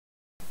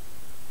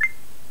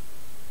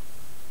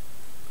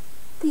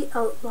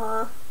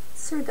Outlaw,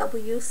 Sir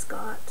W.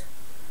 Scott.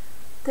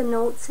 The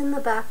notes in the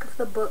back of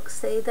the book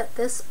say that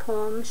this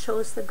poem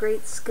shows the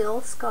great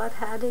skill Scott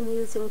had in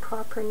using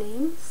proper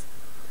names,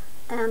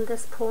 and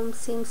this poem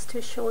seems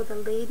to show the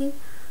lady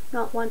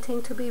not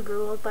wanting to be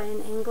ruled by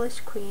an English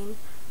queen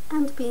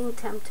and being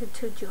tempted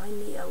to join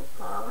the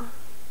outlaw.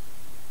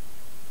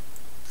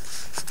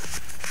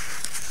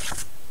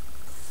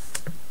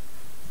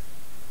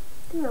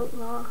 The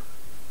Outlaw.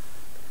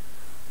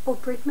 O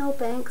Brignell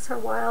banks are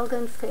wild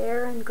and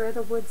fair, and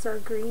Greta woods are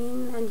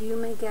green, and you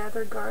may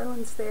gather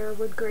garlands there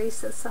would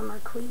grace a summer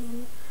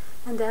queen.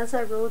 And as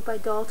I rode by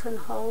Dalton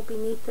Hall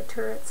beneath the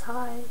turrets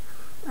high,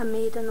 a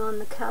maiden on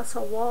the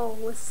castle wall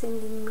was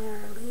singing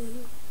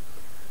merrily.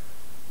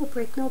 O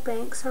Brignell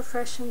banks are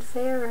fresh and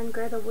fair, and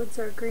Greta woods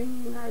are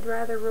green, I'd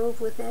rather rove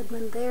with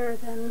Edmund there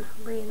than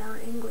reign our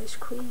English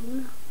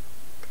queen.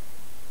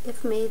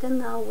 If maiden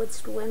thou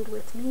wouldst wend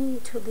with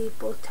me to leave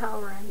both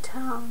tower and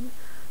town,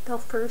 thou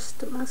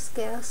first must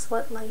guess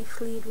what life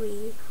lead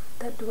we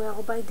that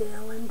dwell by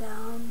dale and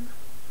down.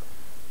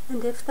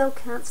 And if thou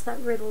canst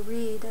that riddle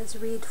read, as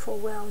read full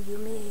well you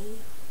may,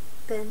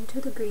 then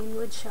to the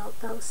greenwood shalt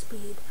thou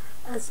speed,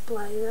 as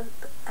blithe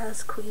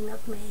as Queen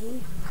of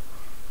May.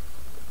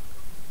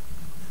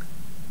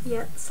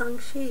 Yet sung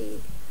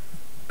she,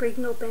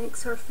 Brignell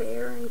banks are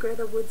fair, and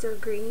Greta woods are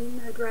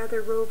green, I'd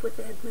rather rove with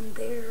Edmund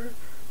there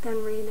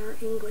than reign our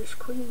English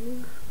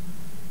queen.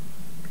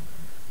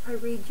 I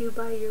read you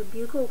by your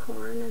bugle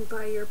horn and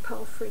by your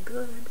palfrey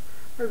good,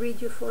 I read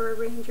you for a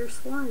ranger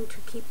sworn to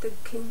keep the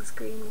king's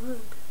green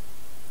wood.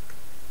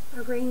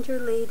 A ranger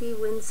lady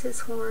winds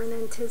his horn,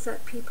 and 'tis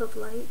at peep of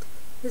light,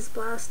 his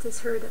blast is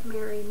heard at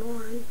merry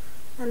morn,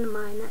 and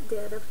mine at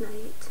dead of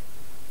night.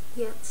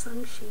 Yet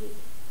sung she,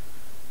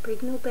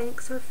 Brignell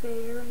banks are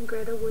fair, and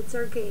Greta woods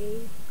are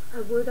gay,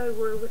 I would I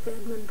were with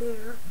Edmund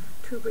there,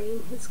 to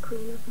reign his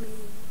Queen of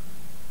May.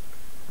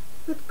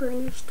 With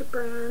burnished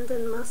brand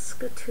and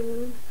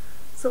musketoon,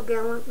 so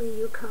gallantly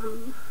you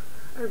come,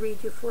 I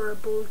read you for a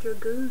bold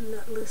dragoon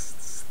that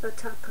lists the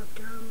tuck of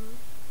drum.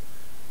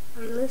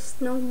 I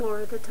list no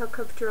more the tuck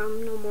of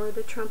drum, no more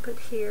the trumpet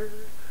hear,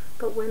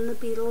 but when the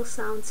beadle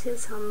sounds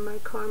his hum, my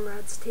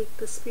comrades take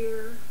the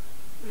spear.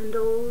 And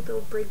oh,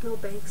 though Brignell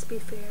banks be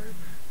fair,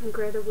 and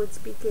Greta woods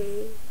be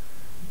gay,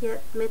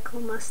 yet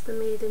mickle must the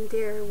maiden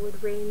dare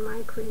would reign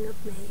my Queen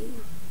of May.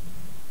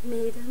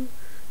 Maiden,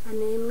 a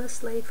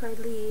nameless life I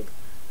lead,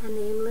 a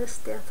nameless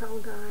death I'll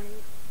die.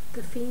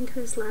 The fiend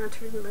whose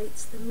lantern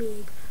lights the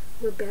mead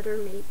were better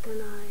mate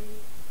than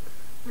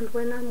I. And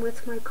when I'm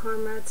with my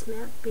comrades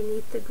met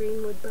beneath the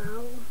greenwood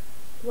bough,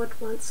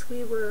 what once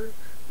we were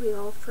we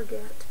all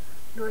forget,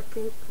 nor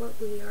think what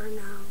we are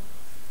now.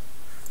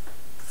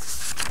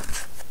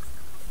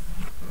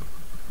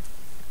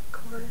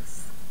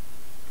 Chorus.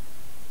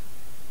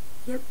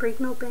 Yet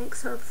Brignell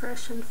banks are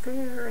fresh and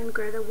fair, and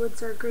Greta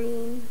woods are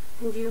green,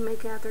 and you may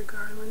gather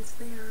garlands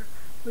there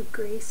would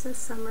grace a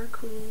summer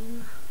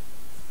queen.